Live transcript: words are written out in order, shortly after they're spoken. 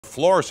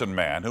Florissant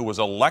man who was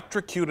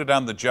electrocuted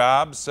on the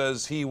job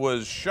says he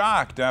was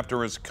shocked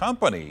after his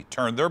company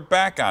turned their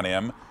back on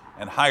him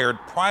and hired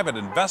private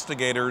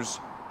investigators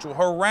to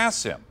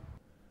harass him.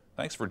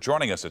 Thanks for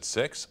joining us at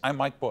 6. I'm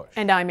Mike Bush.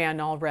 And I'm Ann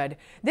Allred.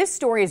 This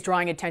story is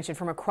drawing attention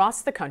from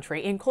across the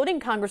country, including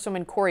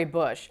Congresswoman Cori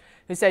Bush,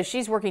 who says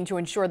she's working to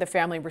ensure the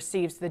family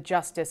receives the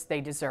justice they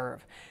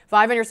deserve.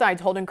 5 on your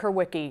side's Holden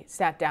Kerwicki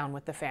sat down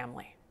with the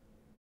family.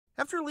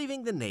 After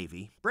leaving the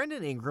Navy,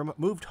 Brandon Ingram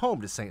moved home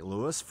to St.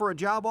 Louis for a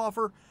job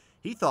offer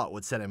he thought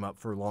would set him up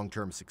for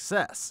long-term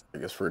success. I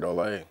guess Frito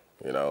Lay,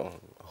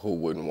 who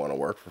wouldn't want to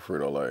work for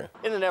Frito Lay?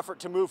 In an effort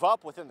to move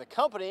up within the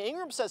company,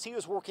 Ingram says he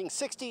was working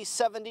 60,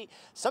 70,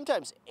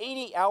 sometimes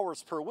 80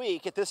 hours per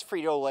week at this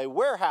Frito Lay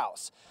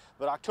warehouse.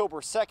 But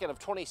October 2nd of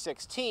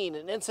 2016,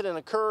 an incident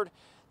occurred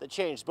that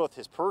changed both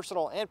his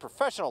personal and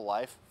professional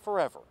life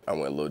forever. I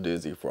went a little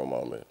dizzy for a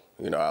moment.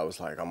 I was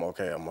like, I'm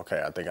okay.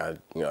 I think I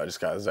just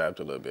got zapped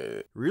a little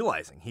bit.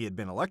 Realizing he had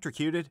been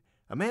electrocuted,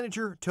 a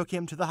manager took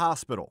him to the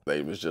hospital.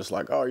 They was just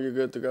like, oh, you're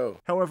good to go.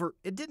 However,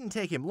 it didn't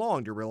take him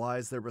long to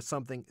realize there was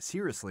something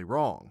seriously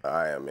wrong.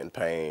 I am in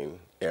pain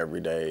every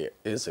day.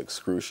 It's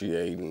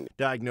excruciating.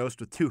 Diagnosed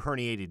with 2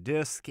 herniated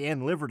discs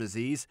and liver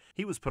disease,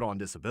 he was put on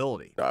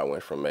disability. I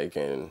went from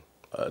making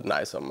a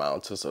nice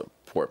amount to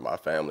support my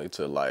family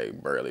to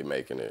barely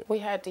making it. We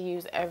had to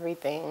use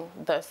everything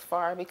thus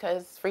far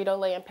because Frito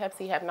Lay and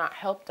Pepsi have not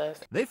helped us.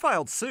 They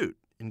filed suit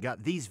and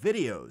got these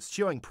videos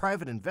showing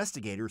private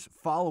investigators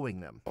following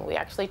them. We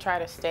actually try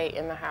to stay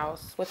in the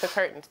house with the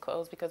curtains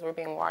closed because we're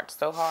being watched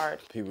so hard.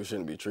 People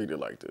shouldn't be treated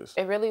like this.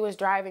 It really was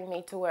driving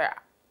me to where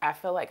I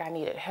feel like I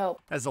needed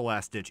help. As a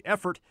last-ditch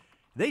effort,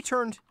 they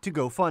turned to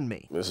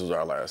GoFundMe. This is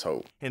our last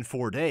hope. In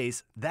 4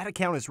 days, that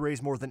account has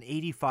raised more than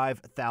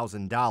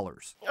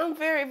 $85,000. I'm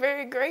very,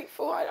 very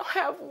grateful. I don't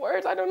have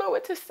words. I don't know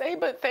what to say,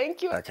 but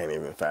thank you. I can't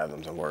even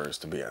fathom the words,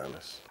 to be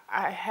honest.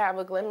 I have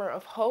a glimmer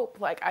of hope.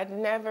 I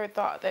never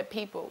thought that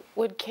people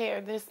would care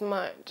this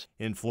much.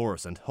 In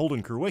Florissant,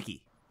 Holden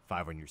Kerwicki,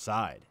 5 on your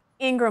side.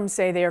 Ingram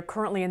say they are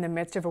currently in the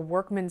midst of a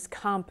workman's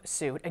comp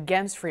suit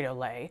against Frito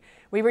Lay.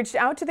 We reached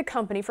out to the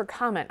company for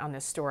comment on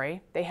this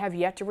story. They have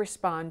yet to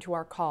respond to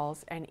our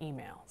calls and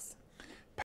emails.